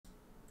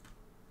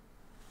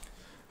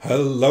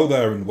Hello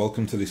there and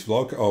welcome to this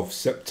vlog of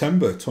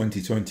September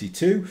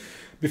 2022.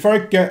 Before I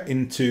get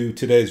into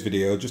today's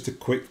video, just a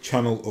quick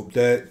channel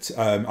update.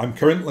 I'm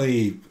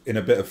currently in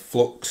a bit of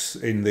flux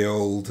in the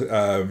old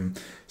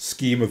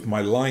scheme of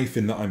my life,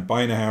 in that I'm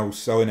buying a house,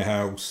 selling a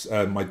house.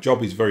 My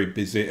job is very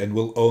busy and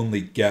will only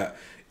get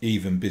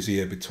even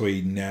busier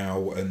between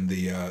now and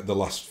the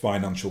last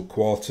financial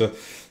quarter.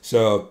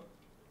 So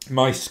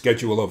my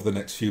schedule over the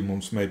next few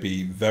months may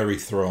be very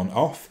thrown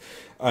off.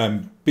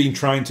 Been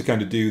trying to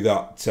kind of do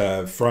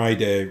that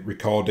Friday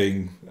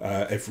recording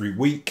every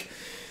week,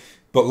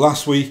 but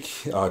last week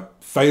I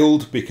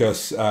failed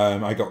because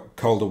I got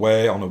called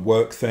away on a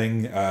work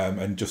thing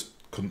and just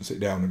couldn't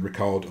sit down and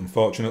record,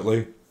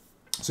 unfortunately.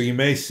 So you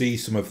may see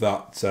some of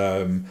that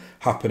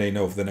happening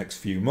over the next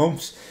few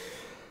months.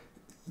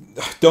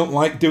 I don't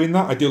like doing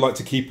that. I do like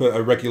to keep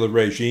a regular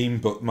regime,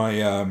 but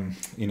my,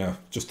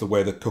 just the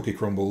way the cookie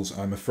crumbles,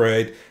 I'm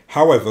afraid.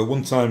 However,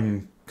 once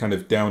I'm kind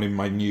of down in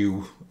my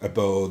new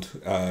abode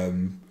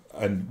and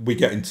we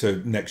get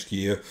into next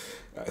year,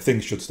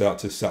 things should start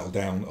to settle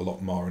down a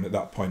lot more, and at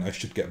that point I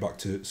should get back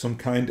to some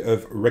kind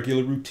of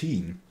regular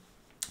routine.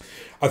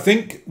 I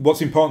think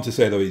what's important to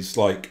say though is,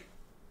 like,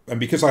 and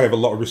because I have a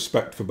lot of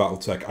respect for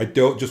BattleTech, I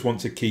don't just want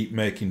to keep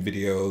making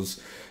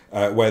videos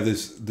where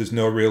there's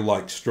no real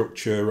like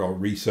structure or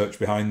research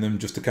behind them,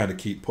 just to kind of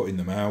keep putting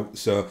them out.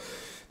 So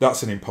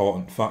that's an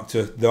important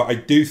factor. Though I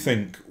do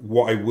think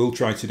what I will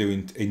try to do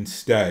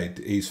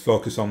instead is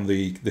focus on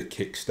the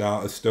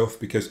Kickstarter stuff,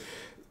 because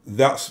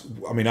that's,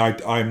 I mean,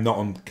 I'm not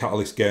on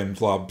Catalyst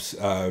Games Labs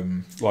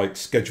like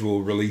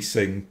schedule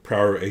releasing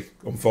priority,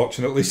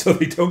 unfortunately, so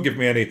they don't give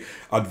me any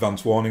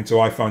advance warning.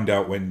 So I find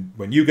out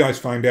when you guys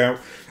find out,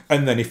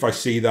 and then if I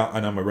see that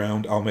and I'm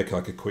around, I'll make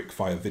like a quick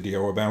fire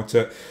video about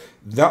it.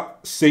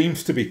 That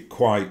seems to be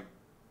quite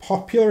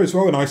popular as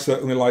well, and I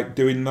certainly like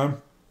doing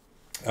them.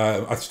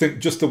 I think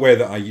just the way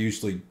that I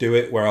usually do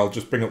it, where I'll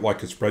just bring up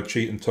like a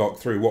spreadsheet and talk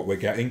through what we're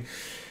getting.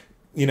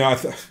 You know,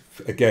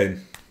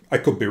 again, I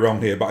could be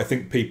wrong here, but I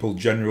think people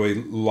generally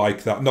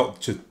like that,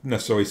 not to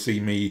necessarily see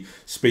me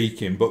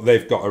speaking, but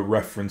they've got a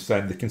reference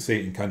then. They can see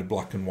it in kind of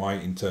black and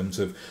white in terms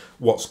of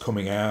what's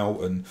coming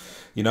out. And,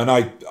 you know,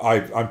 and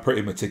I'm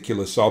pretty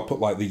meticulous, so I'll put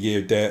like the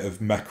year date of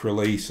mech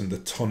release and the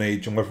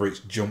tonnage and whether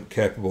it's jump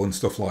capable and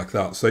stuff like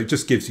that. So it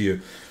just gives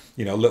you,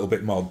 you know, a little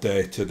bit more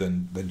data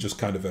than just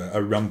kind of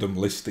a random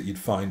list that you'd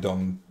find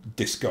on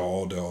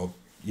Discord or,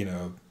 you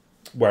know,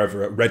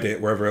 wherever, at Reddit,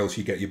 wherever else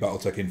you get your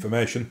BattleTech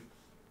information.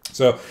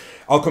 So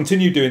I'll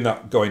continue doing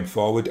that going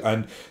forward,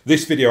 and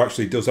this video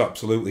actually does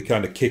absolutely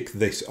kind of kick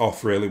this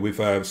off really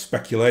with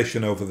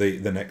speculation over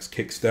the next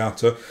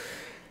Kickstarter.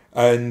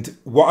 And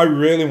what I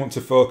really want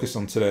to focus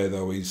on today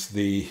though is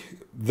the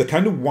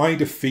kind of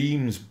wider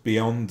themes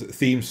beyond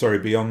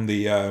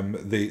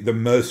the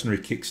mercenary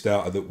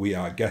Kickstarter that we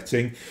are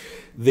getting.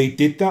 They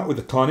did that with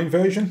the clan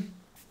invasion,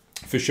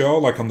 for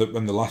sure, like on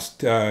the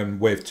last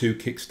Wave 2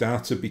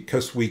 Kickstarter,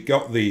 because we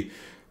got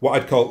what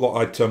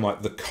I'd term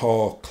like the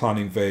core clan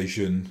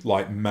invasion,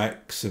 like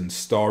mechs and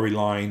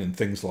storyline and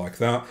things like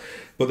that.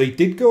 But they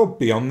did go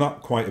beyond that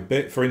quite a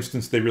bit. For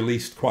instance, they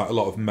released quite a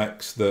lot of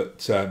mechs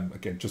that,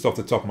 again, just off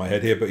the top of my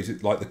head here, but is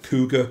it like the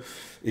Cougar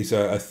is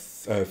a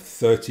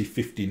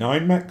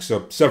 3059 mech,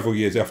 so several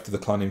years after the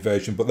clan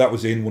invasion, but that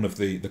was in one of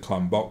the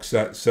clan box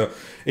sets. So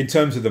in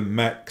terms of the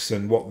mechs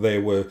and what they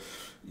were,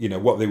 you know,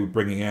 what they were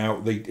bringing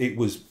out, it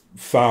was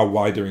far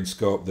wider in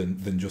scope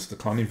than just the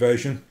clan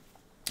invasion.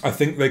 I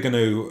think they're going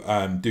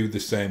to do the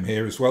same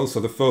here as well.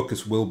 So the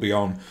focus will be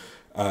on,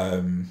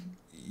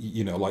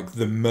 you know, like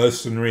the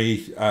mercenary,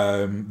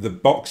 the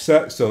box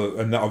set. So,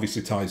 and that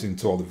obviously ties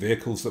into all the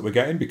vehicles that we're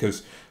getting,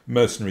 because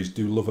mercenaries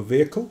do love a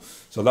vehicle.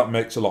 So that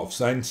makes a lot of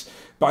sense.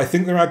 But I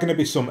think there are going to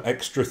be some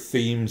extra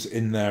themes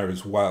in there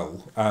as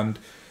well. And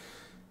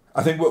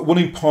I think one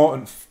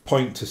important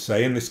point to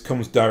say, and this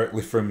comes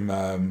directly from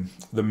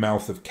the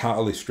mouth of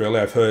Catalyst, really,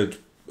 I've heard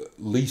at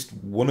least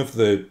one of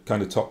the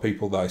kind of top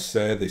people that I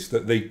say this,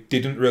 that they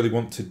didn't really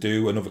want to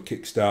do another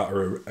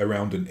Kickstarter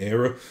around an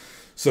era.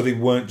 So they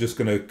weren't just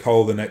going to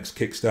call the next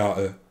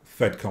Kickstarter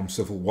FedCom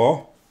Civil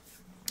War.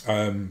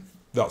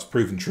 That's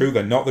proven true.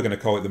 They're not. They're going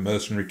to call it the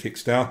Mercenary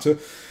Kickstarter.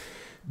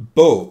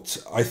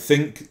 But I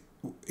think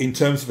in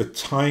terms of a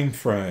time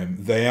frame,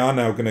 they are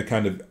now going to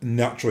kind of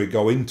naturally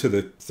go into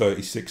the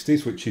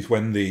 3060s, which is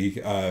when the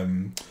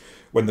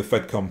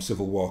FedCom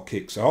Civil War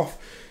kicks off.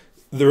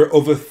 There are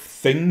other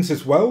things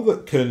as well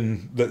that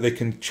they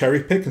can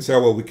cherry pick and say,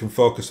 oh, well, we can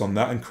focus on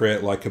that and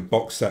create like a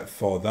box set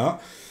for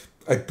that.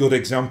 A good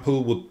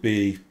example would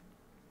be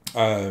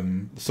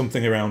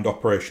something around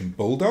Operation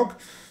Bulldog.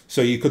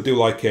 So you could do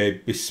like a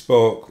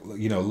bespoke,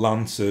 you know,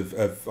 lance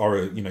or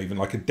a, you know, even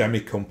like a demi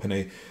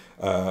company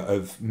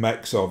of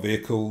mechs or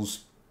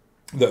vehicles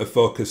that are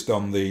focused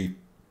on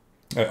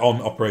on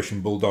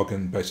Operation Bulldog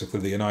and basically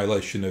the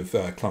annihilation of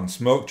Clan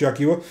Smoke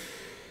Jaguar.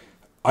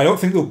 I don't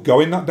think they'll go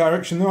in that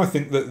direction though. I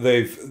think that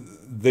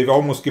they've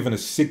almost given a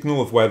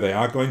signal of where they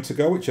are going to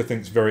go, which I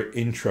think is very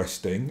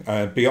interesting.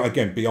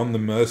 Beyond the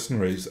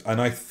mercenaries,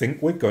 and I think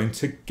we're going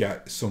to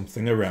get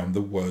something around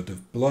the Word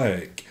of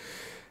Blake.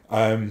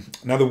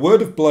 Now, the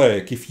Word of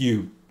Blake, if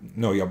you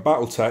know your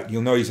BattleTech,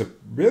 you'll know he's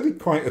really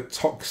quite a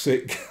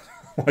toxic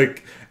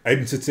like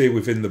entity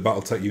within the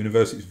BattleTech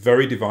universe. It's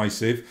very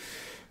divisive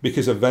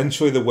because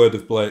eventually the Word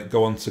of Blake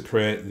go on to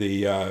create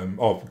the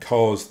or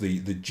cause the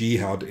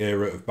Jihad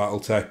era of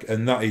BattleTech,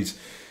 and that is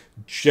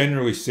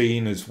generally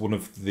seen as one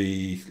of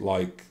the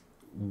like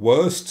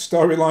worst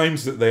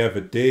storylines that they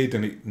ever did,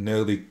 and it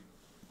nearly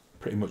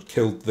pretty much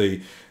killed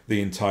the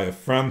entire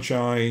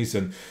franchise.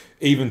 And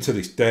even to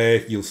this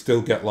day, you'll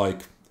still get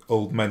like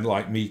old men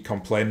like me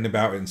complaining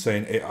about it and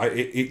saying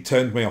it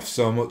turned me off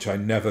so much I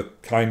never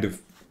kind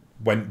of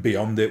went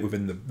beyond it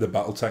within the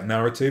BattleTech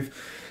narrative,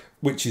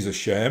 which is a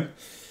shame.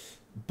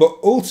 But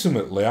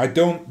ultimately, I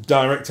don't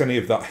direct any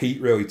of that heat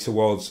really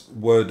towards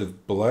Word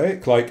of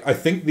Blake. Like, I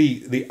think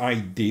the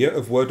idea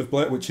of Word of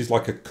Blake, which is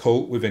like a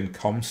cult within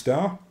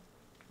Comstar,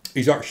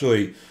 is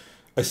actually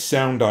a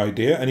sound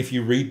idea. And if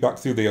you read back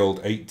through the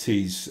old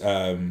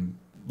 80s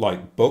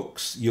like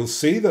books, you'll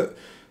see that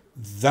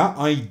that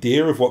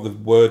idea of what the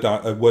Word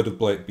of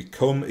Blake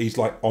become is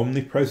like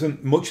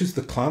omnipresent, much as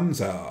the clans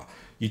are.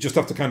 You just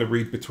have to kind of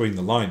read between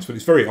the lines, but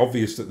it's very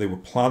obvious that they were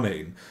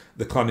planning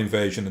the clan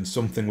invasion and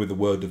something with the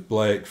Word of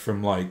Blake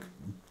from like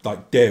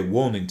day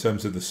one in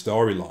terms of the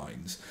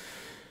storylines.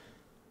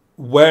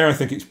 Where I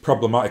think it's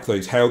problematic though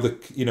is how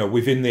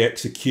within the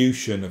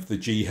execution of the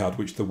Jihad,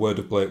 which the Word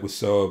of Blake was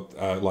so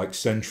like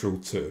central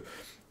to,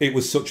 it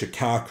was such a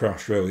car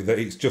crash really that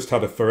it's just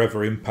had a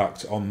forever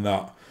impact on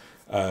that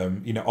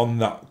on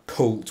that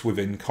cult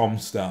within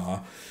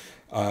Comstar.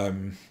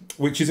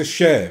 Which is a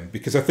shame,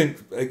 because I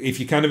think if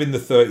you're kind of in the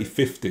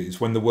 30-50s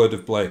when the Word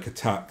of Blake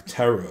attacked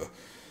Terror,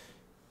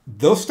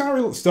 those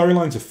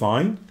storylines are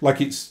fine. Like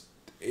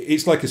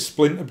it's like a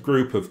splintered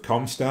group of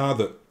Comstar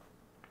that,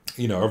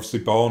 obviously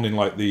born in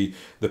like the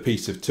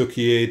Peace of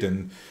Tukiid,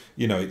 and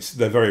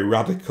they're very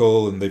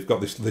radical, and they've got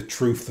the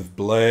Truth of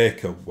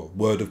Blake, or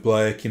Word of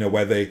Blake,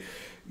 where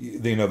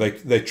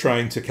they're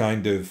trying to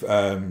kind of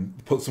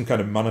put some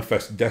kind of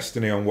manifest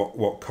destiny on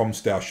what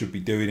Comstar should be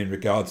doing in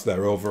regards to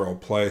their overall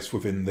place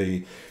within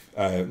the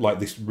like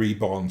this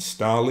reborn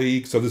Star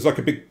League. So there's like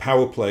a big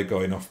power play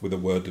going off with the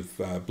Word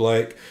of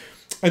Blake,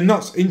 and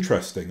that's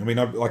interesting. I mean,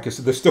 like I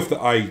said, the stuff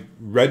that I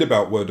read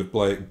about Word of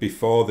Blake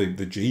before the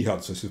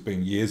Jihad, so this has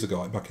been years ago,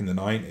 like back in the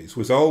 90s,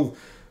 was all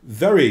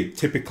very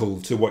typical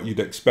to what you'd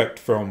expect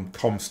from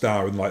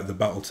Comstar and like the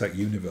BattleTech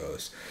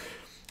universe.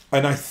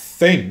 And I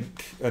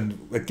think,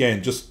 and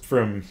again, just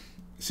from,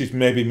 this is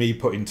maybe me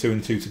putting 2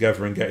 and 2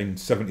 together and getting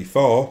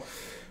 74,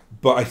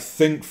 but I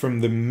think from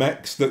the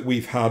mechs that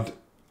we've had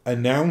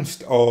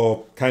announced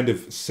or kind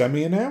of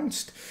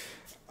semi-announced,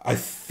 I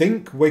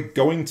think we're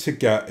going to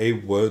get a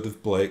Word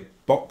of Blake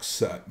box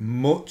set,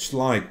 much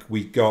like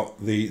we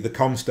got the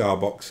Comstar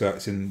box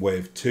sets in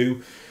Wave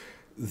 2.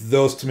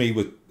 Those to me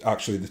were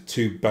actually the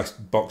 2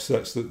 best box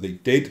sets that they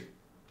did.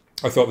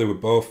 I thought they were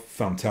both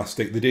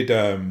fantastic. They did...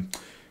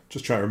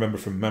 just trying to remember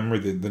from memory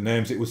the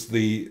names. It was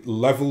the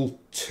Level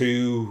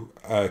 2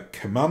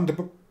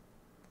 Commander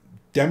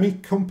Demi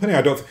Company.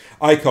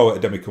 I call it a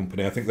Demi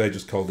Company. I think they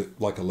just called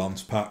it like a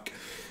Lance Pack.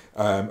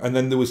 And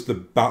then there was the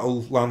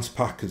Battle Lance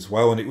Pack as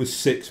well, and it was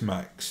 6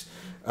 mechs.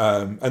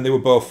 And they were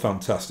both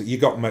fantastic. You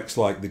got mechs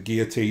like the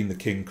Guillotine, the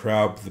King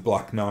Crab, the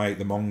Black Knight,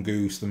 the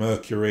Mongoose, the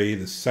Mercury,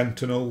 the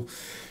Sentinel,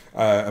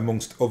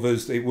 amongst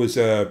others. It was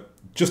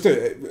just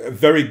a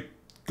very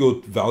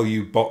good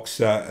value box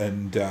set,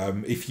 and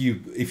if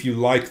you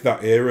like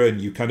that era,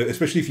 and you kind of,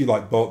 especially if you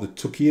like bought the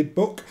Tukiid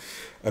book,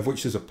 of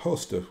which there's a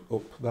poster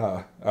up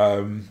there,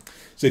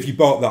 so if you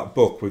bought that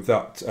book with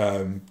that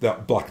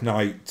Black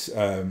Knight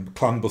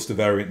Clanbuster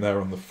variant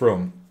there on the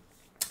front,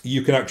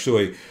 you can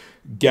actually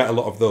get a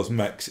lot of those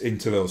mechs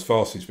into those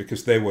forces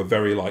because they were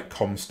very like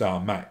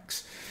Comstar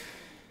mechs.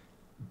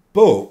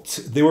 But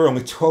there were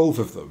only 12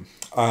 of them.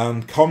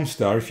 And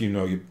Comstar, if you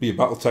know your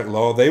BattleTech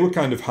lore, they were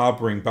kind of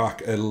harbouring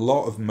back a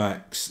lot of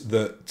mechs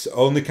that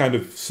only kind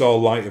of saw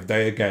light of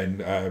day again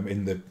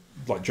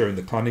during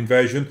the clan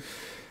invasion.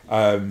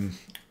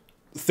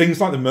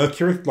 Things like the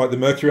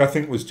Mercury, I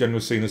think was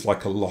generally seen as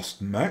like a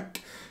lost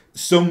mech.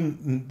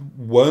 Some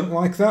weren't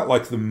like that,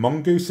 like the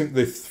Mongoose. I think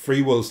the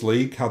Free Worlds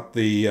League had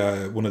the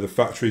one of the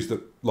factories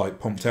that like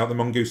pumped out the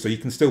Mongoose, so you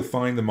can still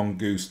find the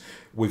Mongoose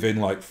within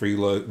like Free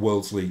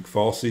Worlds League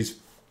forces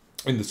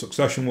in the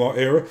Succession War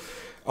era.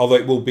 Although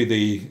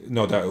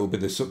no doubt it will be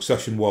the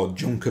Succession War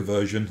Junker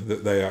version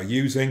that they are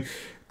using.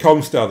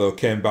 Comstar though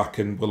came back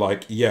and were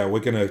like, yeah,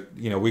 we're gonna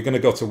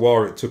go to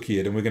war at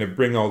Tukiid and we're gonna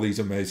bring all these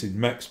amazing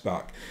mechs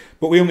back,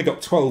 but we only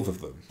got 12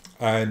 of them.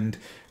 And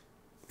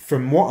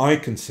from what I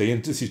can see,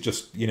 and this is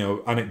just,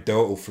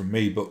 anecdotal from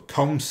me, but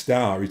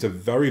Comstar is a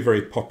very,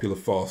 very popular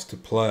force to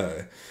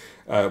play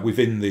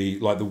within the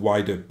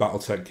wider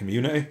BattleTech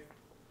community,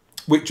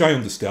 which I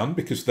understand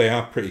because they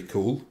are pretty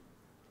cool.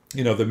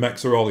 The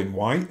mechs are all in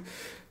white,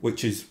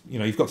 which is,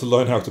 you've got to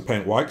learn how to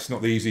paint white. It's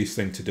not the easiest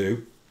thing to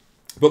do.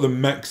 But the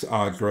mechs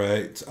are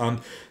great,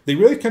 and they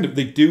really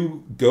they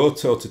do go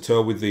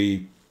toe-to-toe with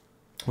the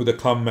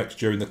clan mechs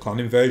during the clan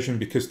invasion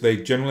because they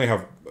generally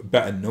have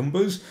better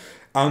numbers.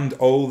 and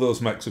all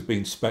those mechs have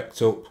been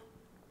specced up.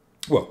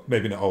 Well,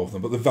 maybe not all of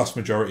them, but the vast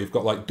majority have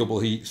got like double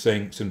heat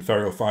sinks and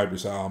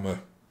ferrofibrous armour.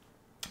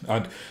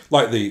 And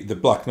like the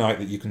Black Knight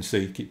that you can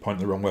see, keep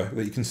pointing the wrong way,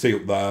 that you can see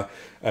up there,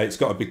 it's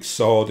got a big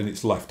sword in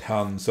its left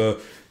hand. So,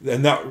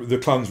 and that the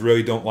clans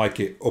really don't like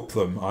it up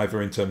them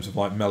either in terms of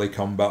like melee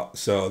combat.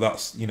 So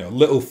that's, you know,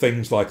 little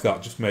things like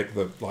that just make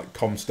the like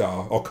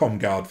Comstar or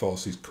Comguard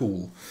forces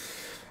cool.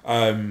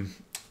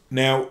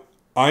 Now,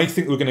 I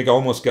think we're going to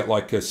almost get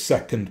like a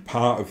second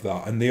part of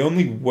that, and the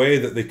only way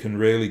that they can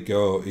really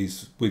go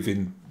is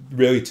within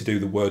really to do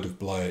the Word of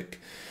Blake.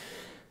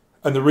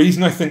 And the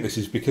reason I think this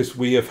is because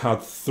we have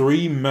had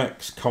 3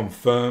 mechs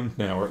confirmed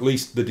now, or at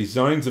least the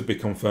designs have been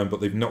confirmed, but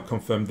they've not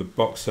confirmed the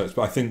box sets.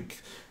 But I think,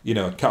 you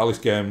know,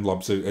 Catalyst Game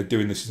Labs are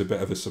doing this as a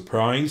bit of a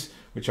surprise,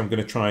 which I'm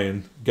going to try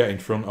and get in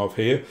front of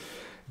here.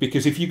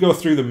 Because if you go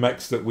through the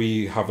mechs that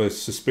we have a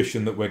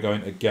suspicion that we're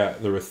going to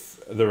get, there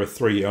are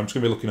 3. I'm just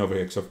going to be looking over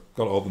here because I've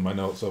got all of my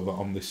notes over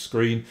on this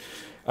screen.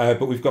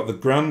 But we've got the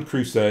Grand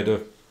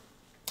Crusader,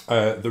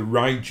 the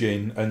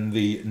Raijin, and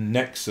the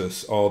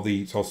Nexus, or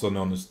it's also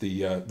known as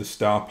the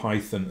Star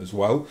Python as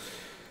well.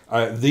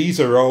 These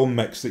are all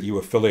mechs that you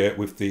affiliate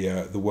with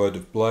the Word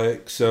of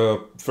Blake.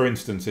 So, for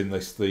instance, in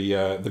this,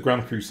 the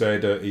Grand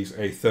Crusader is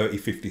a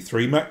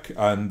 3053 mech,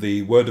 and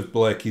the Word of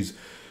Blake is...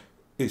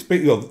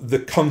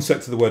 the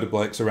concept of the Word of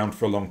Blake's around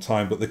for a long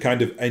time, but the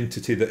kind of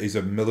entity that is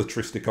a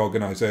militaristic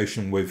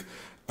organisation with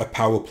a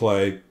power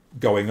play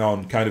going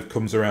on kind of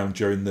comes around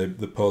during the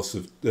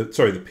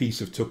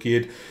Peace of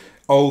Tukiad.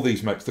 All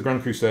these mechs, the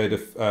Grand Crusader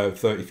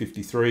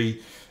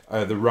 3053,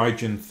 the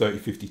Raijin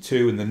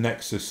 3052, and the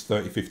Nexus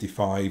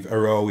 3055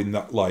 are all in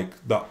that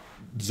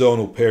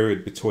zonal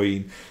period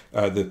between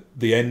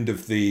the end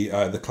of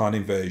the clan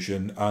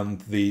invasion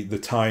and the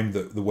time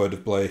that the Word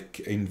of Blake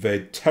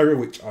invade Terra,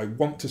 which I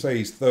want to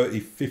say is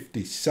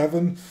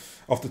 3057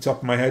 off the top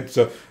of my head.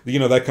 So, you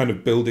know, they're kind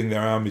of building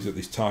their armies at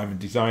this time and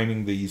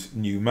designing these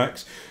new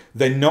mechs.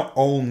 They're not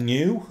all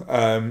new.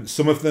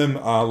 Some of them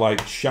are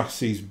like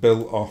chassis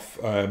built off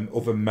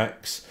other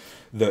mechs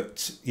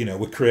that, you know,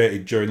 were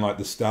created during like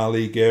the Star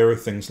League era,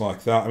 things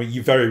like that. I mean,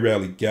 you very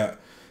rarely get...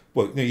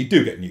 Well, you know, you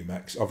do get new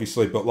mechs,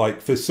 obviously, but like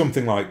for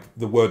something like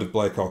the Word of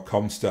Blake or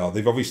Comstar,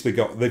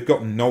 they've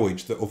got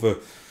knowledge that other,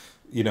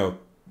 you know,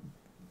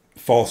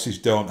 forces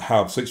don't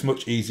have. So it's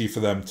much easier for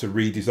them to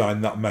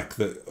redesign that mech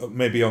that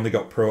maybe only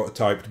got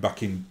prototyped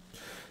back in,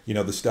 you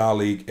know, the Star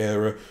League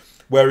era.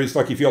 Whereas,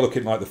 like, if you're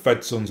looking like the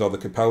Fedsons or the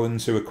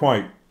Capellans, who are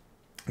quite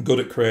good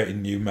at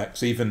creating new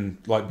mechs, even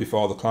like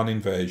before the clan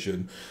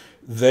invasion,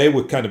 they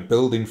were kind of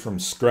building from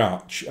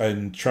scratch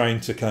and trying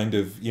to kind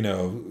of, you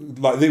know,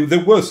 like there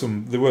were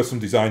some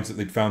designs that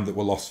they'd found that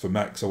were lost for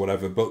mechs or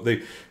whatever, but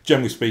they,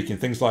 generally speaking,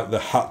 things like the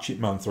Hatchet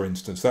Man, for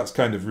instance, that's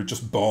kind of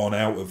just born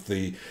out of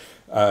the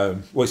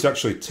well, it's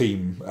actually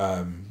Team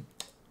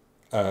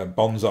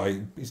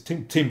Bonsai. Is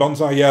Team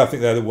Bonsai? Yeah, I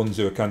think they're the ones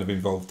who are kind of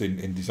involved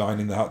in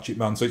designing the Hatchet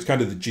Man. So it's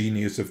kind of the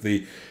genius of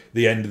the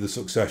end of the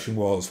Succession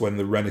Wars when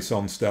the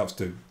Renaissance starts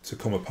to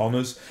come upon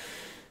us.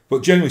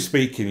 But generally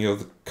speaking, you know,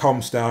 the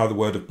Comstar, the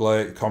Word of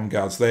Blake, the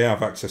Comguards, they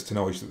have access to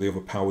knowledge that the other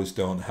powers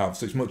don't have.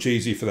 So it's much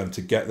easier for them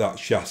to get that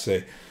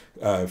chassis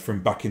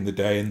from back in the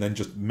day and then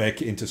just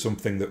make it into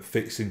something that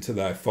fits into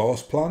their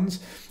force plans.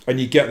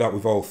 And you get that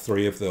with all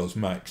 3 of those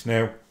mechs.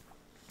 Now,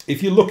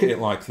 if you look at it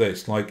like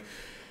this, like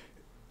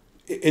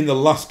in the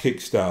last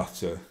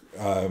Kickstarter,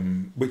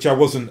 which I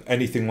wasn't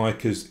anything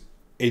like as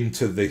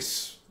into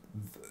this,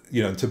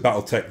 you know, to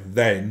BattleTech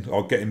then,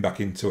 or getting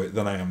back into it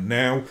than I am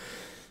now.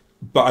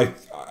 But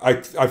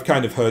I've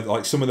kind of heard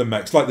like some of the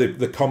mechs, like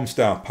the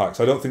Comstar packs,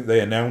 I don't think they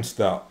announced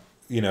that,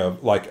 you know,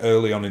 like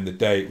early on in the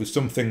day. It was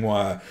something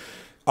where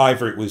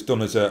either it was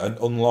done as an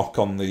unlock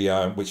on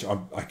the, which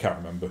I can't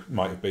remember, it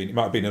might have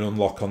been an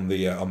unlock on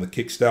the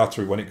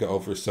Kickstarter when it got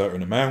over a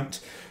certain amount,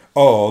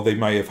 or they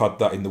may have had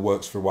that in the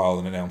works for a while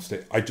and announced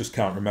it. I just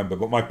can't remember.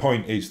 But my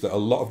point is that a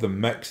lot of the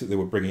mechs that they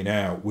were bringing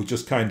out were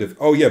just kind of,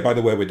 oh yeah, by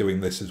the way, we're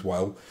doing this as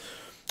well.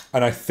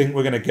 And I think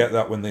we're going to get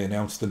that when they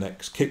announce the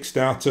next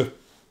Kickstarter.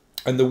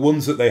 And the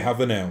ones that they have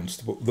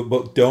announced,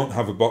 but don't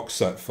have a box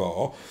set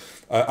for,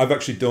 I've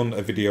actually done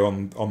a video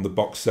on the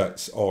box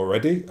sets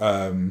already.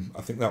 I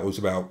think that was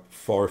about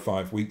 4 or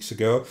 5 weeks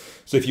ago.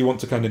 So if you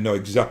want to kind of know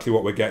exactly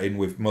what we're getting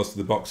with most of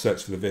the box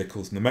sets for the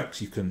vehicles and the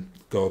mechs, you can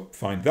go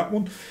find that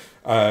one.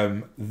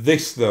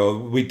 This, though,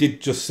 we did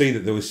just see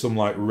that there was some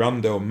like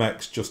rando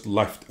mechs just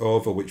left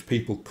over which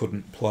people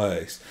couldn't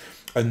place.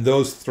 And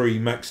those 3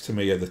 mechs to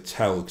me are the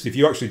tell. Because if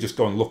you actually just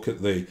go and look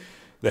at the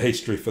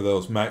history for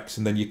those mechs,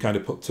 and then you kind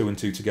of put 2 and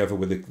 2 together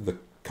with the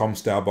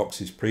Comstar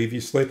boxes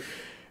previously,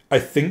 I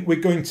think we're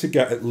going to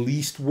get at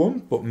least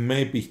 1, but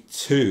maybe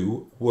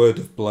 2 Word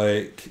of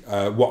Blake,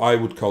 what I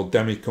would call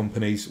demi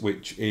companies,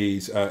 which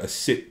is a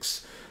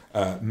 6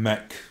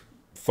 mech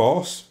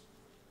force.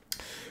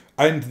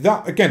 And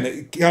that, again,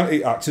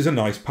 it acts as a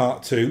nice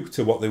part 2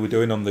 to what they were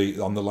doing on the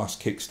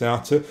last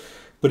Kickstarter,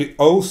 but it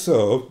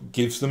also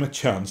gives them a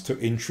chance to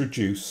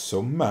introduce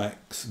some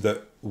mechs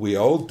that we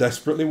all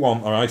desperately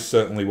want, or I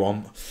certainly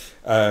want,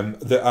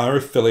 that are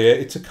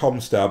affiliated to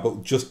Comstar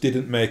but just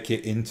didn't make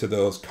it into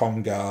those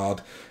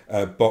Comguard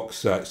box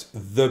sets.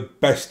 The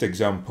best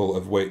example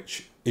of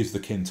which is the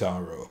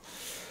Kintaro.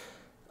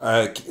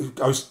 I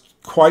was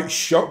quite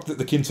shocked that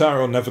the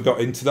Kintaro never got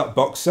into that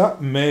box set.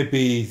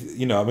 Maybe,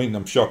 you know, I mean,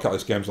 I'm sure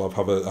Catalyst Games will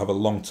have a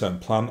long-term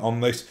plan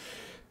on this,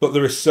 but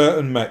there are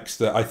certain mechs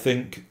that I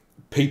think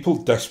people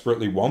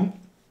desperately want,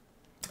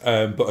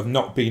 but have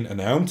not been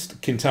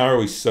announced.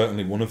 Kintaro is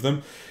certainly one of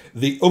them.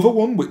 The other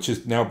one, which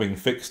is now being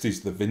fixed, is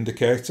the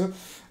Vindicator.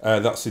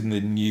 That's in the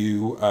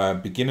new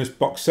beginners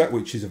box set,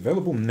 which is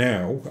available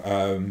now.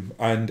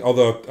 And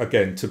although,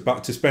 again,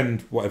 to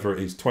spend whatever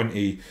it is,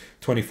 $25,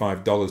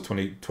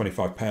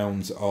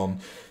 £25 on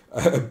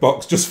a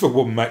box just for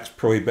one mech's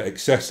probably a bit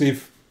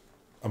excessive.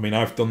 I mean,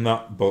 I've done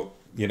that, but,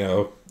 you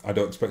know, I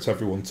don't expect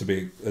everyone to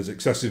be as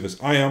excessive as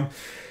I am.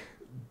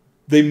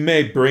 They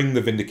may bring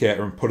the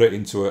Vindicator and put it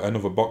into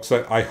another box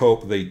set. I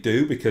hope they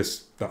do,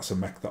 because that's a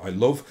mech that I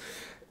love.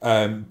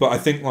 But I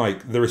think,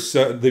 like, there is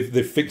certain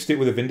they've fixed it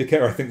with a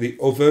Vindicator. I think the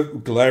other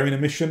glaring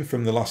omission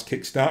from the last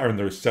Kickstarter, and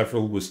there are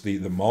several, was the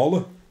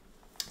Mauler.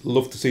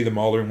 Love to see the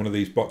Mauler in one of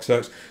these box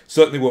sets.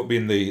 Certainly won't be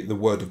in the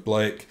Word of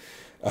Blake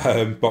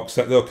box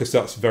set though, because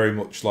that's very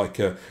much like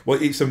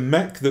it's a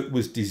mech that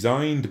was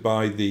designed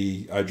by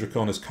the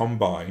Draconis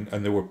Combine,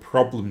 and there were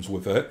problems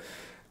with it.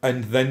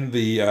 And then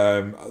the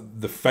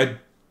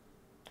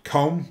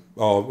FedCom,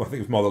 or I think it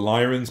was more the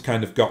Lyrans,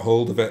 kind of got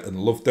hold of it and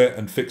loved it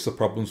and fixed the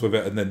problems with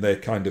it, and then they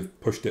kind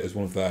of pushed it as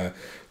one of their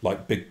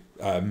like big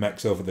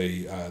mechs over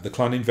the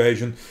clan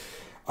invasion.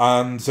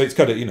 And so it's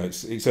kind of, you know,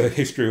 it's a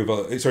history of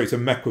it's a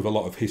mech with a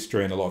lot of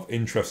history and a lot of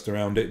interest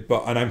around it.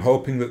 And I'm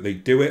hoping that they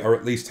do it, or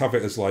at least have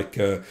it as like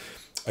a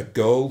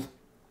goal,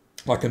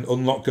 like an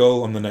unlock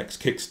goal on the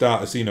next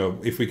Kickstarter. So, you know,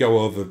 if we go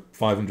over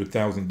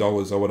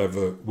 $500,000 or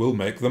whatever, we'll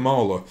make the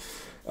Mauler.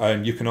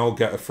 And you can all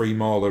get a free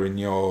Mauler in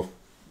your,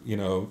 you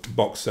know,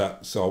 box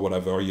sets or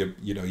whatever, or your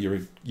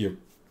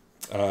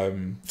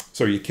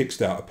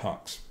Kickstarter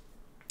packs.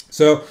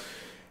 So,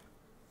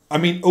 I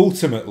mean,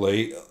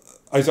 ultimately,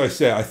 as I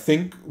say, I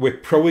think we're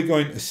probably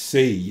going to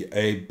see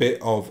a bit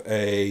of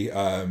a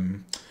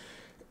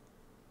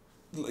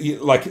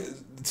like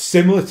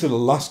similar to the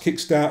last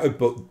Kickstarter,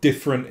 but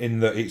different in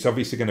that it's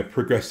obviously going to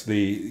progress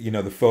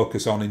the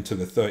focus on into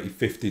the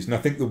 3050s, and I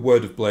think the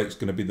Word of Blake's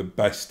going to be the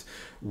best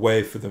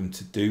way for them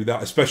to do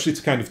that, especially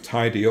to kind of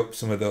tidy up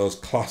some of those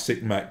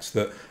classic mechs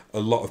that a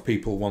lot of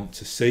people want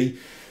to see.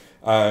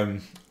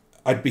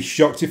 I'd be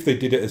shocked if they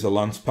did it as a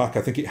Lance pack.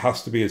 I think it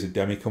has to be as a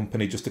demi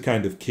company, just to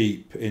kind of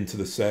keep into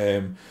the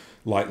same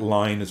like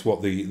line as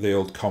what the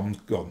old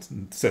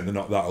said they're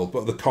not that old,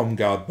 but the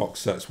Comguard box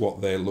sets,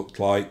 what they looked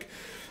like.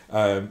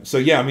 So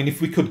yeah, I mean,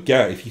 if you could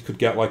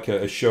get like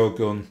a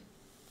Shogun,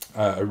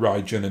 a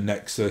Raijin, a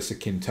Nexus, a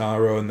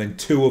Kintaro, and then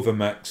two other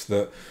mechs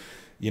that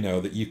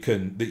that you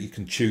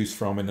can choose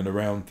from in and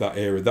around that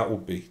era, that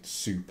would be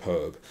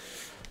superb.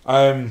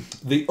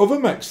 The other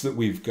mechs that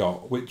we've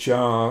got, which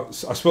are, I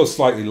suppose,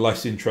 slightly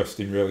less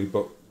interesting, really,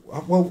 but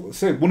well,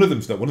 say one of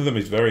them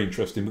is very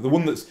interesting, but the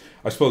one that's,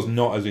 I suppose,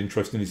 not as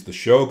interesting is the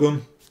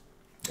Shogun.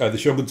 The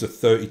Shogun's a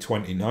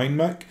 3029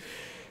 mech.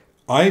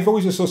 I've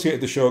always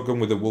associated the Shogun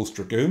with the Wolf's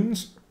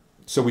Dragoons,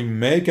 so we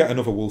may get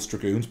another Wolf's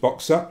Dragoons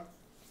box set,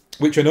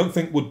 which I don't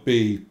think would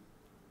be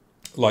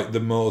like the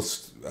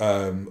most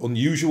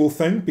unusual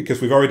thing,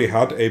 because we've already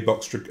had a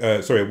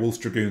Wolf's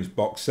Dragoons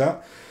box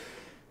set.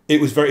 It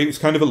was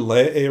kind of a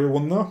late era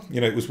one though.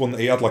 It was one that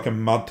he had like a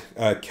Mad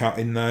Cat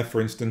in there, for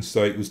instance.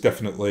 So it was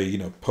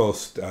definitely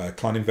post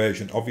clan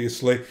invasion.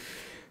 Obviously,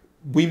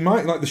 we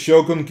might like the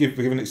Shogun,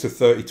 given it's a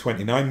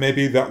 3029.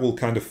 Maybe that will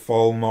kind of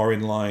fall more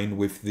in line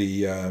with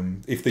the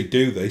if they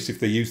do this, if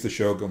they use the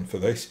Shogun for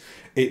this,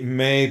 it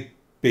may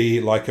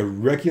be like a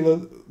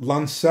regular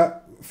lance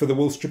set for the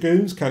Wolf's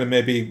Dragoons, kind of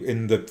maybe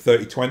in the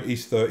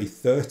 3020s,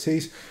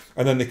 3030s.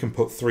 And then they can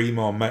put 3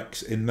 more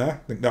mechs in there.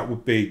 I think that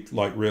would be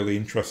like really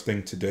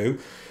interesting to do.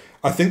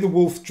 I think the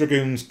Wolf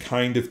Dragoons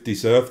kind of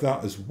deserve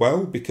that as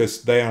well,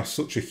 because they are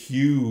such a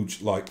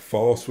huge like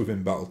force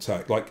within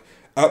BattleTech, like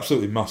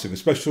absolutely massive,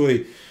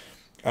 especially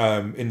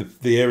in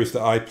the areas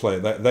that I play.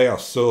 They are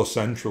so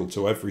central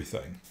to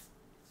everything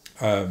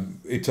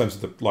in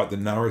terms of the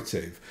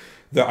narrative,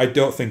 that I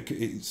don't think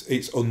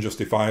it's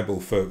unjustifiable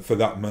for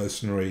that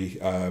mercenary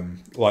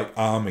like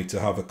army to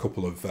have a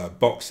couple of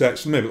box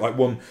sets, maybe like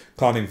one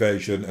clan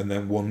invasion and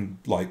then one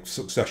like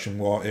succession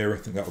war era.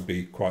 I think that would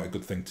be quite a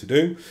good thing to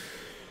do.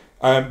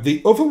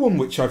 The other one,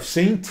 which I've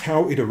seen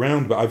touted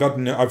around, but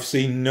I've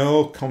seen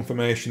no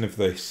confirmation of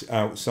this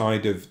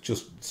outside of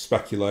just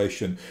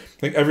speculation.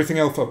 I think everything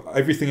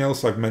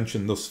else I've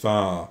mentioned thus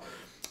far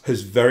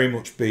has very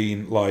much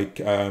been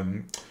like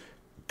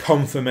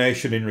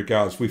confirmation in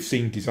regards, we've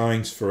seen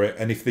designs for it,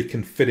 and if they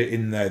can fit it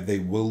in there, they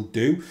will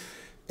do.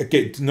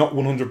 Again, not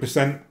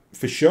 100%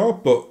 for sure,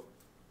 but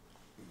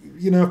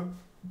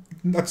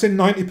I'd say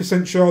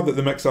 90% sure that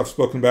the mechs I've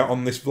spoken about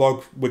on this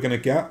vlog we're going to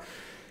get.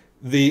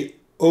 The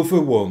other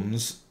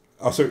ones,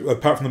 So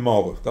apart from the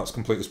Mauler, that's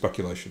completely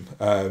speculation.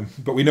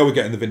 But we know we're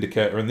getting the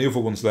Vindicator, and the other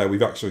ones there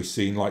we've actually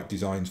seen like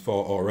designs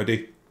for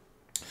already.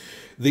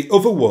 The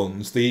other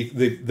ones,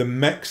 the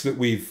mechs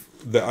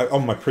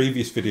on my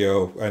previous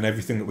video and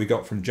everything that we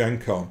got from Gen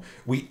Con,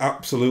 we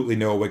absolutely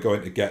know we're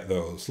going to get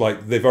those.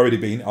 Like, they've already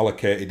been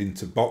allocated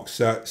into box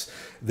sets.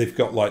 They've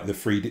got like the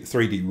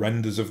 3D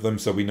renders of them,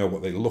 so we know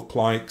what they look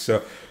like.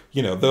 So,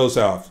 you know, those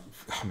are,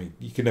 I mean,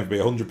 you can never be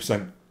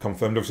 100%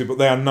 confirmed, obviously, but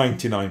they are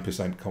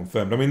 99%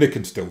 confirmed. I mean, they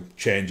can still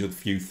change a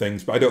few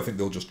things, but I don't think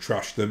they'll just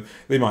trash them.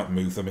 They might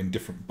move them in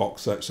different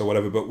box sets or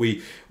whatever, but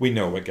we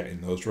know we're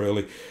getting those,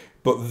 really.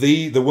 But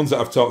the ones that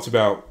I've talked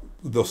about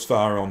thus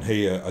far on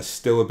here are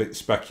still a bit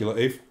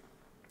speculative.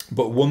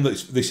 But one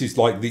this is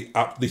like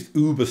this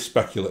uber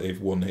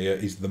speculative one here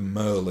is the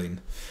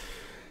Merlin.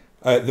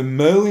 The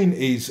Merlin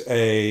is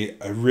a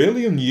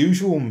really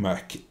unusual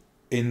mech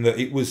in that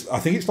I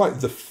think it's like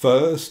the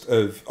first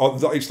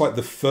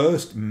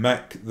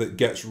mech that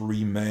gets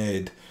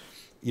remade,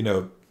 you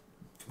know,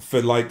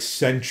 for like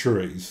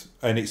centuries.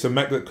 And it's a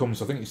mech that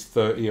comes, I think it's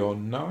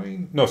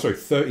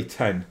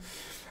 3010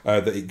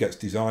 that it gets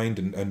designed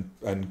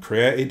and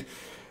created.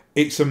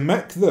 It's a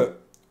mech that,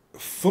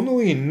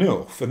 funnily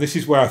enough, and this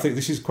is where I think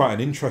this is quite an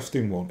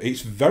interesting one,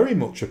 it's very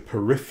much a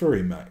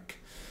periphery mech.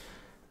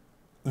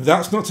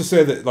 That's not to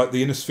say that like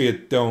the Inner Sphere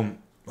don't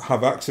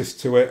have access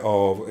to it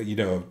or, you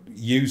know,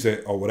 use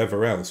it or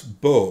whatever else,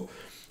 but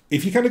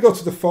if you kind of go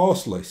to the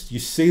Force list, you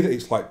see that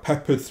it's like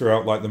peppered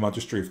throughout like the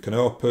Magistry of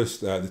Canopus,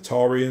 the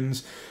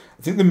Taurians.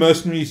 I think the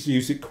Mercenaries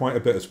use it quite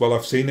a bit as well.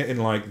 I've seen it in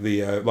like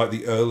the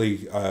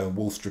early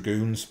Wolf's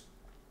Dragoons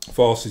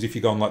forces. If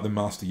you go on like the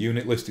Master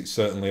Unit list, it's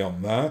certainly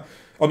on there.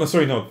 Oh no,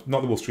 sorry, no,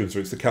 not the Wolf's Dragoons,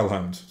 sorry, it's the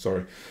Kellhounds,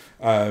 sorry.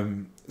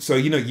 So,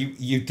 you know,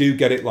 you do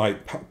get it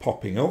like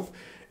popping up.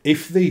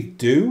 If they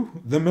do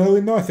the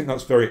Merlin though, I think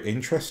that's very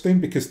interesting,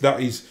 because that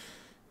is,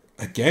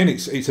 again,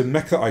 it's a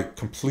mech that I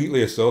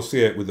completely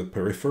associate with the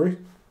periphery.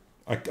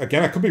 I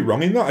could be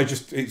wrong in that.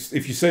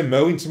 If you say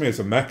Merlin to me as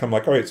a mech, I'm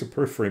like, oh, it's a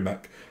periphery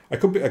mech. I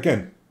could be,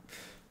 again,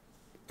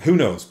 who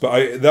knows?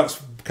 But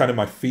that's kind of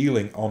my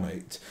feeling on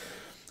it.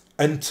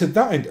 And to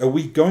that end, are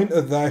we going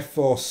to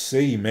therefore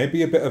see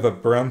maybe a bit of a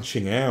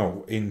branching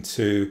out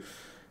into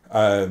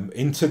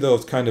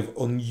those kind of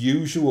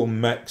unusual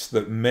mechs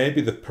that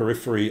maybe the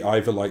periphery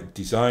either like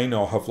design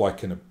or have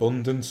like an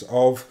abundance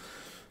of?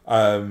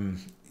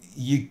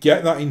 You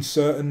get that in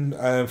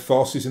certain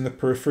forces in the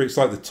periphery. It's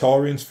like the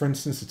Taurians, for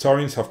instance. The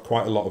Taurians have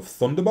quite a lot of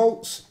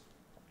Thunderbolts,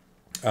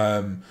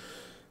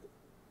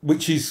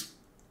 which is,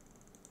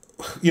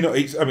 you know,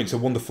 it's a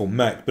wonderful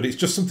mech, but it's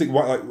just something,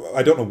 like,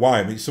 I don't know why.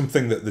 I mean, it's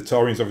something that the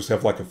Taurians obviously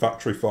have like a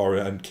factory for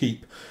it and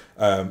keep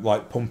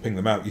like pumping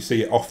them out. You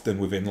see it often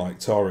within like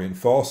Taurian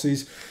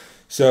forces.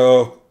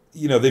 So,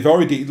 you know, they've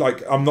already,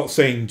 like, I'm not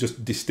saying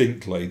just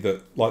distinctly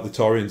that like the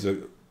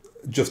Taurians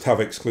just have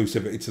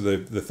exclusivity to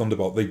the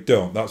Thunderbolt. They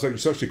don't.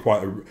 It's actually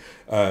quite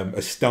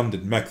a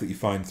standard mech that you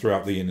find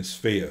throughout the Inner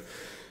Sphere.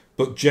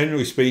 But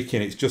generally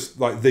speaking, it's just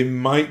like they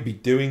might be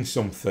doing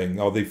something,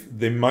 or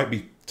they might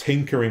be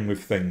tinkering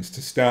with things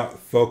to start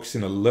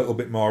focusing a little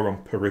bit more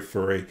on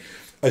periphery,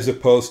 as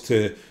opposed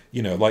to,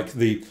 you know, like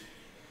the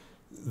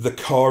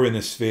core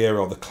Inner Sphere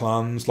or the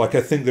clans. Like,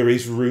 I think there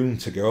is room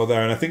to go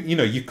there, and I think, you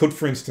know, you could,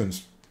 for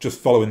instance, just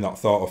following that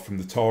thought off from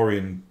the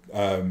Taurian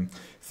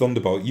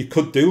Thunderbolt, you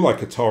could do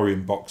like a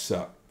Taurian box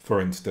set,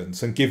 for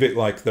instance, and give it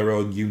like their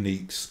own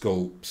unique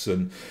sculpts,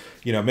 and,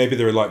 you know, maybe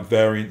there are like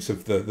variants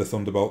of the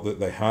Thunderbolt that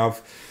they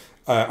have.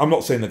 I'm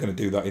not saying they're going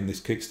to do that in this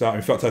Kickstarter.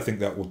 In fact, I think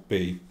that would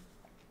be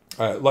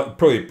like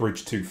probably a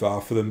bridge too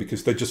far for them,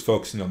 because they're just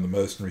focusing on the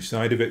mercenary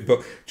side of it.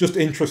 But just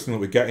interesting that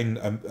we're getting,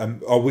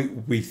 or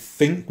we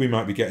think we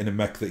might be getting a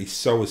mech that is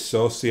so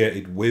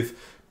associated with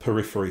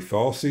periphery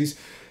forces.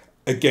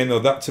 Again, though,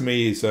 that to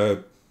me is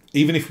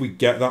even if we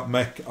get that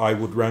mech, I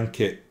would rank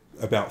it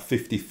about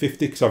 50-50,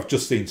 because I've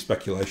just seen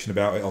speculation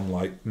about it on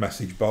like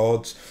message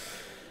boards.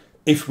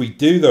 If we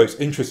do, though, it's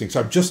interesting.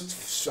 So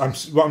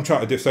what I'm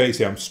trying to say is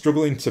here, I'm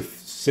struggling to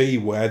see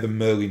where the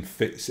Merlin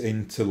fits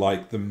into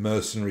like the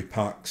mercenary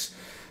packs,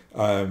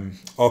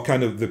 or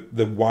kind of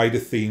the wider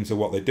themes of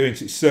what they're doing.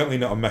 So it's certainly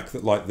not a mech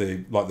that like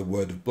the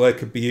Word of Blade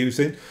could be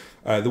using.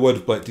 The Word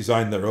of Blade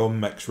designed their own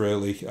mechs,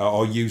 really,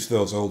 or used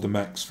those older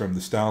mechs from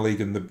the Star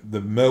League, and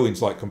the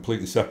Merlin's like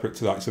completely separate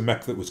to that. It's a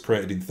mech that was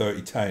created in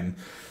 3010,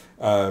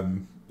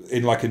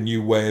 in like a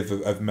new wave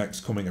of mechs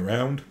coming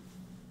around.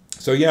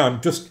 So yeah,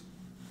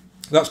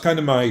 that's kind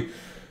of my,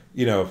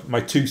 you know,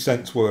 my 2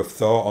 cents worth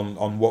thought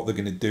on what they're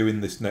going to do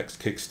in this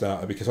next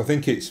Kickstarter, because I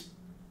think it's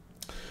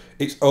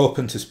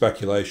open to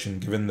speculation,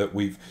 given that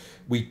we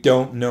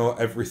don't know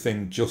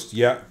everything just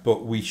yet,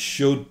 but we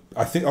should.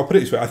 I think I'll put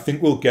it this way: I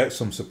think we'll get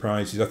some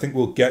surprises. I think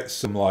we'll get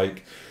some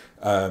like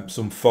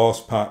some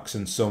force packs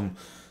and some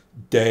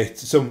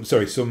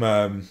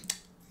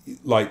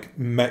like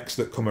mechs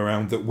that come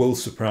around that will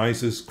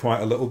surprise us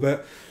quite a little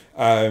bit.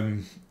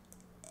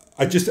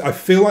 I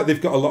feel like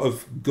they've got a lot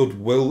of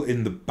goodwill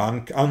in the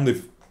bank, and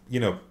they've, you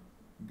know,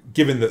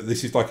 given that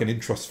this is like an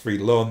interest-free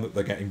loan that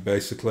they're getting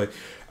basically,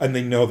 and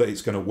they know that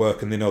it's going to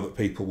work and they know that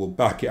people will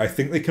back it, I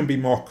think they can be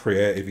more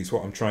creative is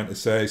what I'm trying to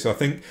say. So I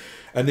think,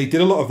 and they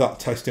did a lot of that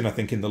testing, I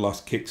think, in the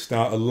last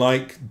Kickstarter,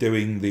 like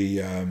doing the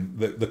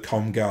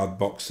ComGuard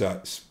box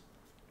sets.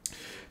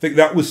 I think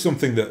that was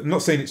something that, I'm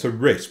not saying it's a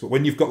risk, but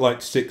when you've got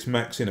like 6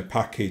 mechs in a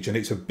package and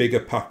it's a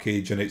bigger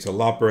package and it's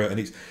elaborate and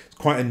it's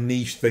quite a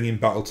niche thing in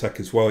BattleTech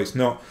as well. It's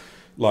not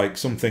like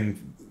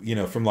something, you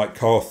know, from like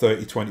Core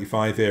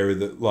 3025 era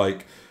that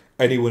like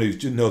anyone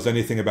who knows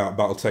anything about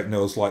BattleTech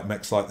knows, like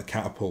mechs like the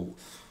Catapult,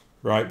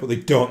 right? But they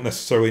don't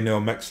necessarily know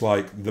mechs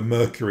like the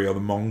Mercury or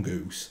the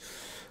Mongoose.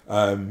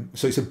 So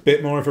it's a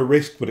bit more of a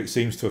risk, but it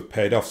seems to have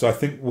paid off. So I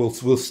think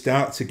we'll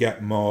start to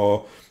get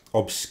more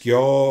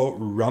obscure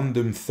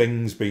random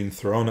things being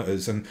thrown at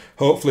us, and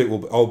hopefully it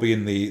will all be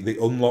in the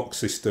unlock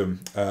system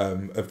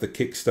of the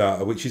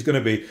Kickstarter, which is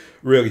going to be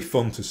really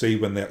fun to see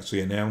when they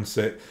actually announce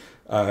it.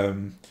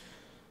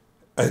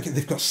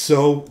 They've got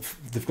so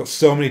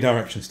many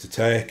directions to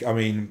take. I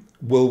mean,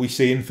 will we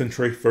see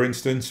infantry, for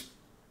instance?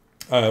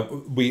 I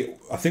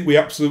think we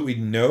absolutely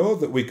know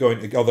that we're going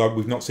to, although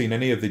we've not seen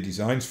any of the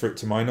designs for it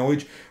to my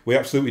knowledge, we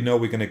absolutely know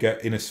we're going to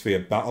get Inner Sphere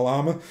battle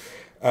armor.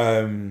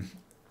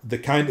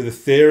 The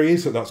theory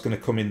is that that's going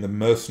to come in the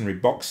mercenary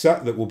box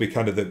set that will be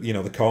kind of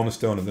the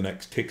cornerstone of the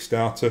next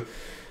Kickstarter.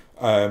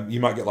 You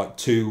might get like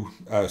 2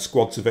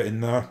 squads of it in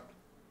there.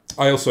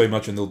 I also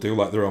imagine they'll do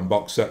like their own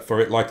box set for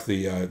it, like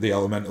the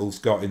Elementals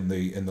got in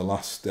the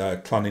last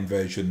Clan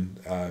Invasion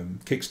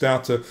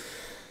Kickstarter.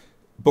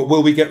 But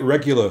will we get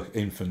regular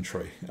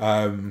infantry?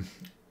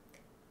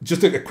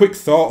 Just a quick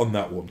thought on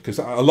that one, because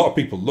a lot of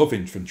people love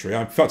infantry.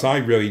 In fact, I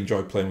really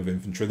enjoy playing with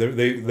infantry.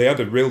 They add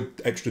a real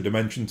extra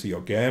dimension to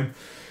your game.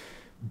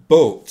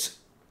 But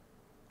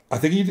I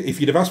think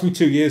if you'd have asked me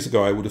 2 years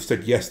ago, I would have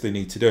said yes, they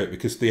need to do it,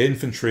 because the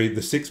infantry,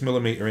 the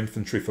 6mm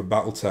infantry for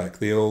BattleTech,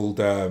 the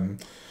old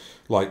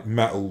like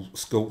metal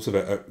sculpts of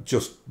it,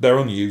 they're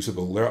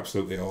unusable. They're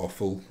absolutely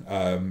awful.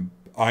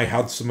 I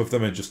had some of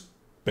them and just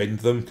binned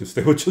them because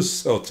they were just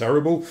so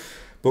terrible.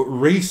 But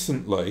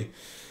recently,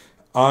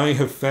 I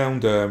have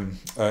found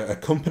a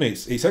company.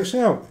 It's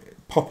actually out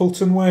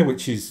Poppleton way,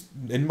 which is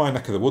in my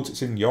neck of the woods.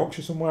 It's in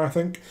Yorkshire somewhere, I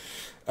think.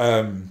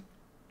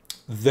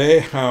 They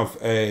have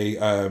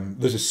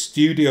there's a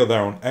studio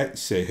there on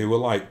Etsy who are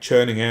like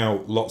churning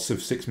out lots of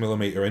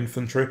 6mm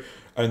infantry,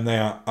 and they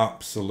are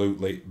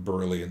absolutely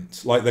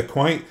brilliant. Like they're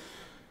quite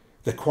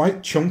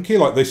chunky.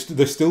 Like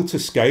they're still to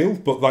scale,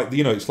 but like,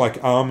 you know, it's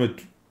like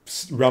armored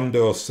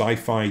rando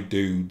sci-fi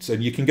dudes,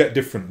 and you can get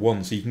different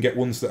ones. So you can get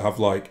ones that have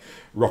like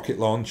rocket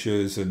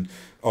launchers and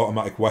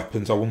automatic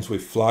weapons, or ones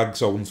with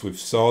flags, or ones with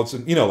swords,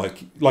 and you know,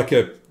 it's like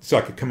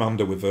a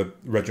commander with a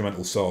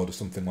regimental sword or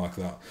something like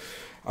that.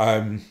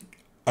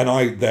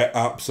 And they're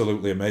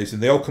absolutely amazing.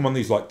 They all come on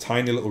these like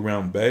tiny little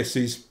round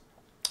bases,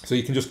 so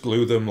you can just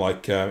glue them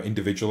like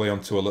individually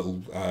onto a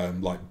little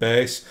like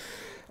base.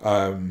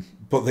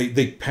 But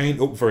they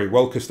paint up very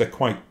well because they're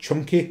quite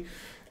chunky,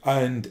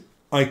 and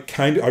I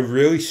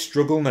really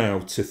struggle now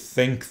to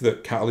think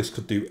that Catalyst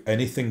could do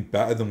anything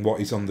better than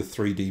what is on the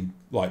 3D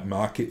like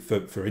market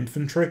for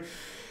infantry,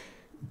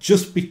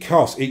 just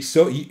because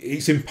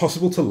it's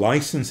impossible to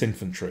license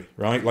infantry,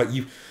 right? Like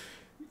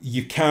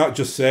you can't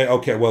just say,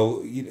 okay,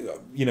 well,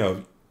 you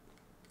know,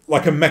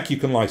 like a mech you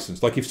can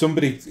license. Like if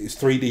somebody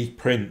 3D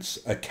prints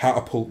a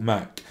catapult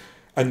mech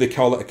and they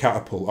call it a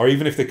catapult, or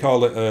even if they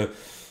call it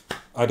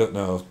I don't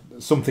know,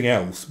 something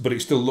else, but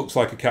it still looks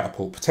like a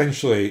catapult,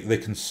 potentially they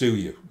can sue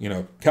you. You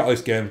know,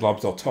 Catalyst Games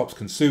Labs or Tops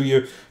can sue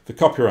you for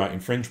copyright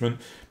infringement.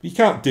 But you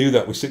can't do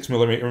that with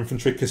 6mm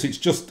infantry because it's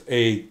just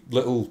a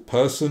little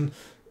person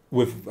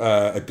with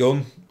a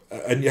gun.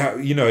 And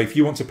you know, if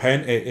you want to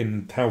paint it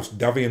in House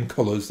Davian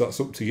colours, that's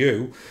up to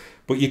you.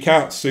 But you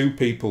can't sue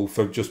people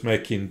for just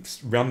making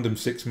random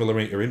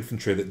 6mm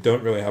infantry that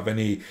don't really have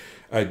any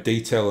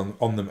detail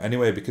on them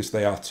anyway, because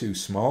they are too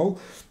small.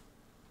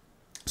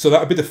 So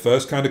that would be the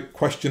first kind of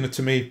questioner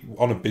to me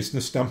on a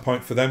business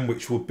standpoint for them,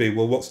 which would be,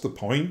 well, what's the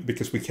point?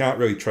 Because we can't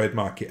really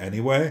trademark it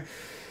anyway.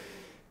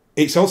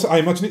 It's also, I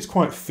imagine it's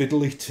quite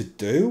fiddly to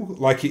do.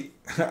 Like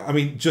I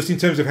mean, just in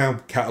terms of how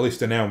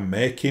Catalyst are now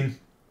making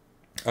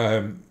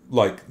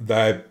like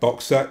their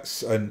box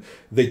sets, and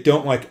they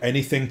don't like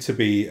anything to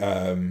be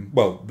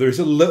well, there is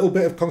a little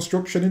bit of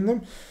construction in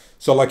them.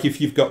 So like if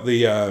you've got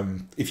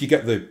if you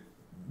get the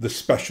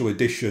special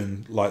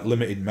edition like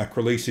limited mech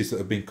releases that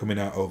have been coming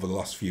out over the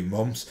last few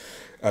months,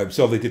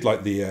 so they did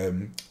like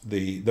the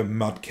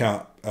Mad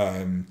Cat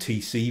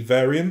TC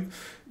variant.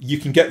 You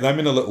can get them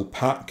in a little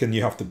pack and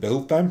you have to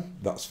build them.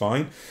 That's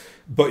fine.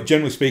 But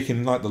generally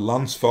speaking, like the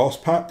Lance Force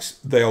packs,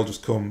 they all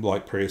just come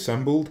like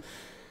pre-assembled.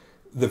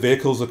 The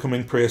vehicles are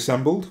coming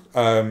pre-assembled.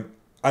 And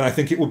I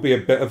think it would be a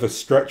bit of a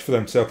stretch for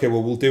them to say, okay,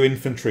 well, we'll do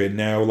infantry, and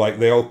now like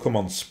they all come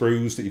on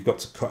sprues that you've got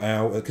to cut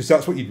out, because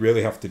that's what you'd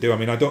really have to do. I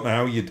mean, I don't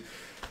know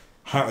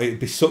how it'd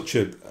be such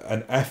an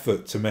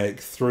effort to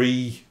make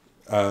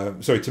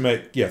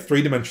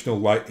three-dimensional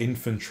like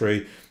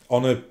infantry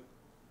on a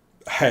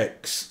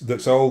hex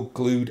that's all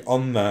glued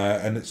on there,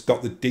 and it's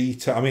got the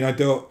detail. I mean, I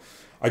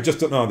I just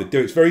don't know how they do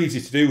it. It's very easy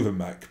to do with a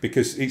mech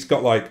because it's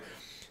got like,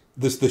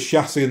 there's the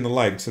chassis and the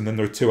legs, and then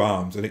there are two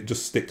arms, and it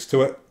just sticks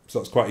to it. So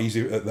that's quite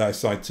easy at their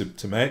side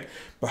to make.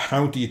 But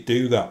how do you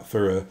do that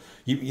for a,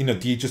 you know,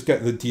 do you just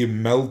get do you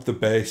meld the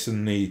base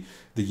and the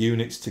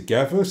units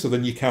together, so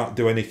then you can't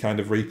do any kind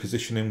of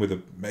repositioning with a,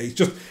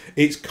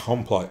 it's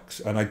complex,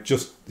 and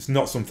it's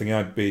not something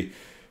I'd be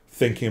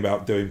thinking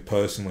about doing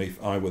personally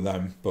if I were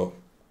them, but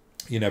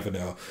you never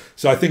know.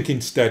 So I think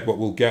instead what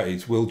we'll get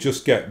is we'll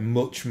just get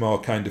much more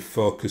kind of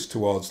focused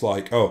towards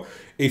like, oh,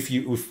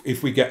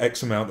 if we get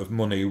X amount of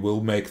money,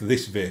 we'll make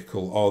this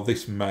vehicle or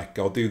this mech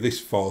or do this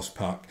force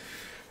pack.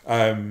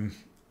 Another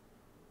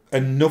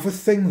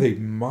thing they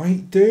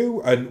might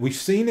do, and we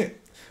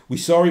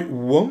saw it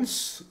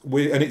once,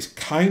 and it's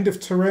kind of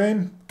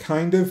terrain,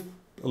 kind of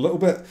a little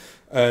bit.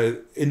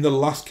 In the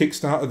last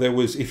Kickstarter, there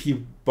was, if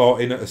you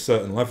bought in at a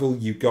certain level,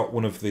 you got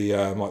one of the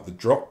like the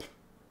drop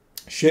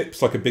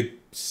ships, like a big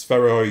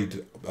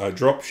spheroid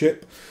drop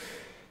ship.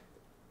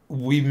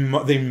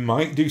 They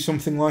might do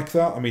something like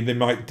that. I mean, they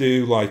might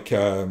do like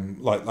I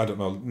don't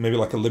know, maybe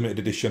like a limited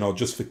edition or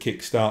just for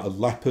Kickstarter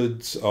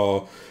leopards,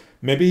 or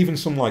maybe even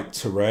some like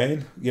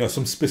terrain, you know,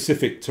 some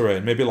specific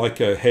terrain, maybe like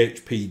a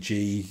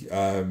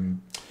HPG,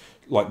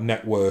 like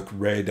network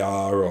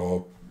radar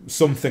or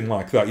something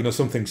like that, you know,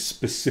 something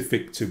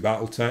specific to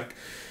BattleTech.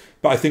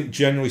 But I think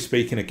generally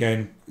speaking,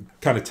 again,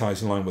 kind of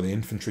ties in line with the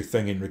infantry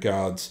thing in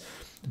regards,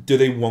 do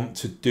they want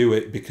to do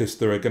it because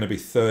there are going to be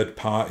third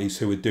parties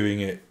who are doing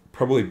it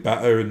probably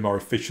better and more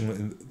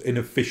efficiently,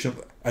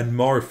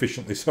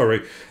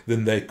 sorry,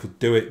 than they could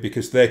do it,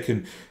 because they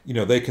can, you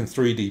know, they can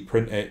 3D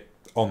print it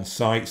on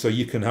site. So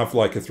you can have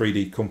like a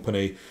 3D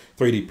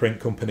print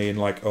company in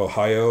like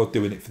Ohio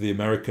doing it for the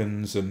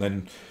Americans, and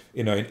then,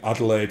 you know, in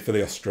Adelaide for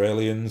the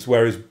Australians.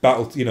 Whereas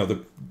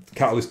the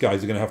Catalyst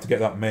guys are going to have to get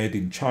that made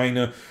in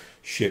China,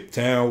 shipped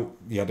out,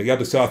 yada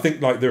yada. So I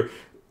think like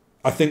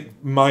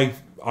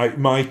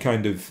my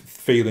kind of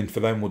feeling for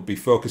them would be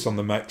focus on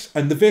the mechs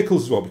and the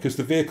vehicles as well, because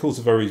the vehicles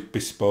are very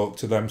bespoke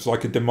to them. So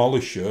like a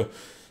demolisher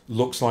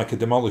looks like a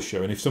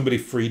demolisher, and if somebody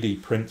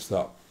 3D prints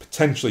that,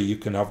 potentially you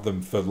can have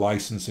them for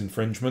license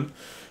infringement.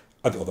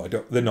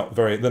 Although they're not a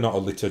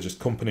liturgist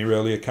company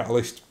really, a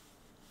Catalyst,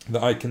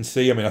 that I can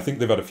see. I mean, I think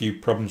they've had a few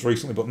problems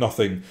recently, but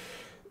nothing,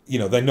 you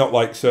know, they're not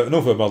like certain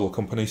other model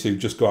companies who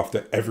just go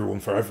after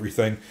everyone for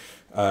everything.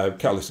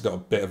 Catalyst has got a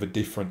bit of a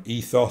different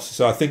ethos.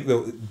 So I think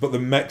but the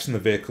mechs and the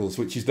vehicles,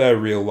 which is their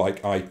real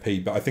like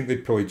IP, but I think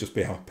they'd probably just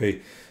be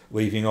happy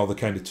leaving all the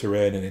kind of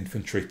terrain and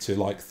infantry to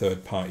like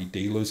third party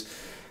dealers.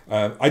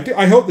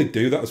 I hope they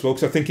do that as well,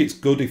 because I think it's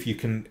good if you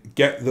can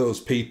get those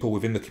people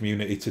within the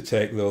community to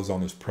take those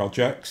on as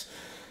projects.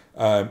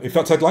 In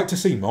fact, I'd like to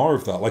see more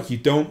of that. Like, you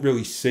don't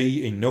really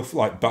see enough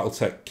like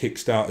BattleTech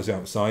Kickstarters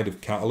outside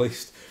of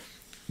Catalyst.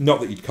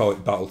 Not that you'd call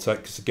it BattleTech,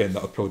 because again,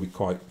 that would probably be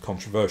quite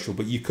controversial,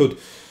 but you could,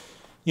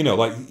 you know,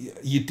 like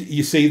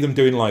you see them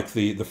doing like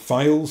the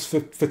files for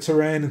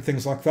terrain and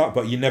things like that,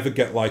 but you never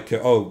get like,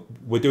 oh,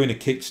 we're doing a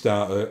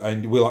Kickstarter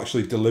and we'll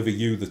actually deliver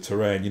you the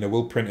terrain. You know,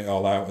 we'll print it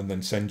all out and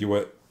then send you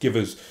it. Give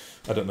us,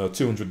 I don't know,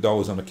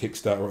 $200 on a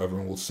Kickstarter or whatever,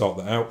 and we'll sort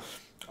that out.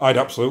 I'd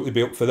absolutely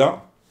be up for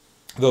that.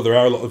 Though there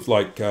are a lot of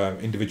like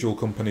individual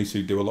companies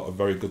who do a lot of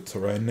very good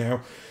terrain now.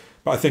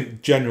 But I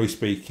think generally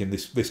speaking,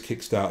 this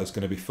Kickstarter is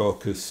going to be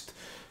focused,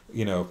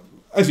 you know,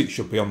 as it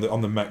should be, on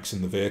the mechs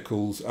and the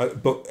vehicles.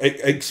 But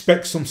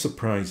expect some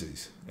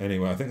surprises.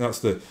 Anyway, I think that's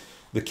the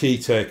key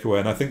takeaway.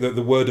 And I think that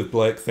the Word of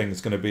Blake thing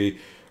is going to be,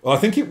 well, I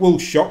think it will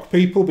shock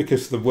people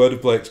because the Word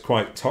of Blake's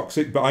quite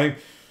toxic. But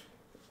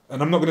I'm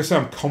not going to say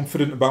I'm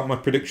confident about my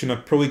prediction.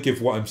 I'd probably give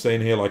what I'm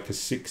saying here like a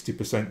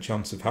 60%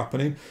 chance of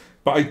happening.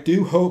 But I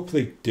do hope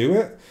they do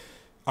it.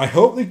 I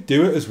hope they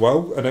do it as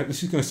well. And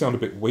this is going to sound a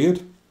bit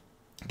weird,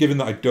 given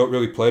that I don't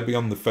really play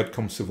beyond the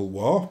FedCom Civil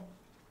War.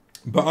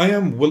 But I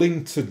am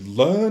willing to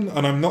learn,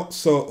 and I'm not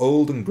so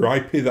old and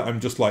gripey that I'm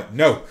just like,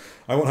 no,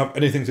 I won't have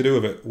anything to do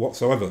with it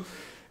whatsoever.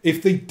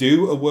 If they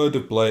do a Word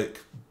of Blake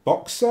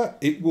box set,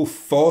 it will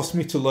force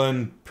me to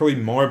learn probably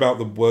more about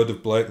the Word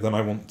of Blake than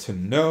I want to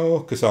know,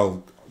 because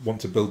I'll want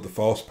to build the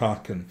force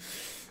pack and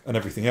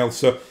everything else.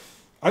 So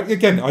I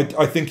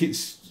think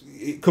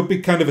it could be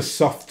kind of a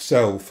soft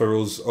sell for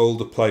us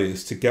older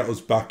players to get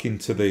us back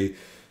into the,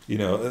 you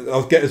know,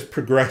 I'll get us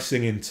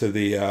progressing into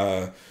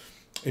the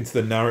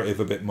narrative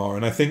a bit more.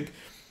 And I think,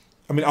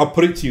 I mean, I'll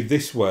put it to you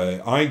this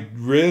way. I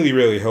really,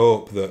 really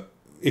hope that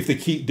if they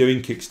keep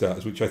doing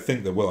Kickstarters, which I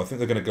think they will, I think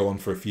they're going to go on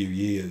for a few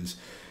years,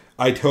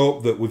 I'd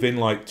hope that within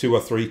like 2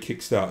 or 3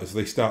 Kickstarters,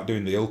 they start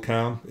doing the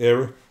Ilkhan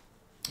era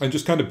and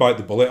just kind of bite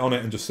the bullet on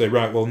it and just say,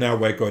 right, well, now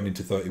we're going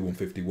into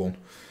 3151.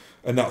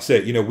 And that's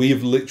it. You know, we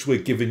have literally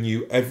given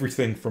you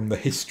everything from the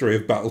history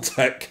of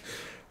BattleTech.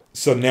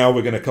 So now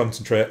we're going to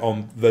concentrate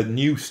on the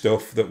new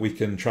stuff that we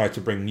can try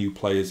to bring new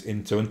players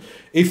into. And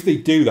if they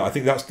do that, I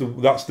think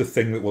that's the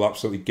thing that will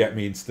absolutely get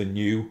me into the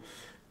new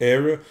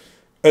era.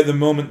 At the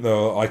moment,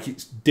 though, like,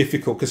 it's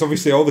difficult because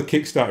obviously all the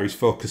Kickstarter is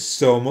focused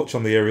so much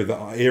on the era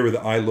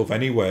that I love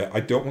anyway.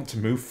 I don't want to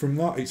move from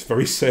that. It's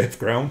very safe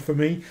ground for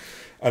me.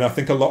 And I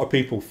think a lot of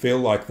people feel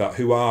like that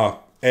who are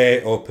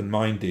A,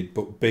 open-minded,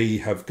 but B,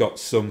 have got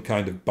some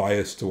kind of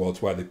bias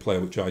towards where they play,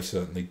 which I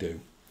certainly do.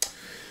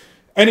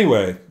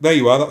 Anyway, there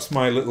you are. That's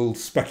my little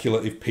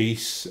speculative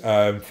piece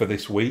for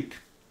this week.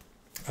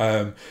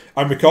 I'm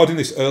recording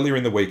this earlier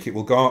in the week. It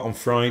will go out on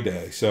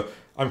Friday, so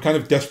I'm kind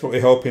of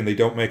desperately hoping they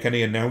don't make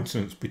any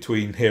announcements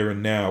between here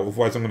and now.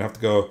 Otherwise, I'm going to have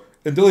to go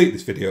and delete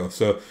this video.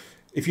 So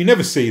if you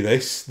never see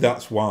this,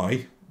 that's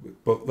why.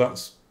 But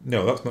that's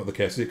not the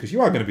case, is it? Because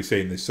you are going to be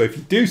seeing this. So if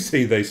you do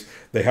see this,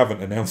 they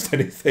haven't announced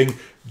anything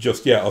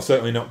just yet, or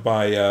certainly not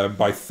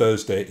by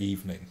Thursday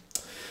evening.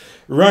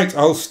 Right,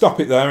 I'll stop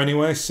it there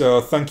anyway.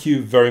 So thank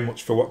you very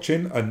much for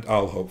watching, and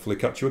I'll hopefully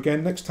catch you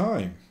again next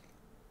time.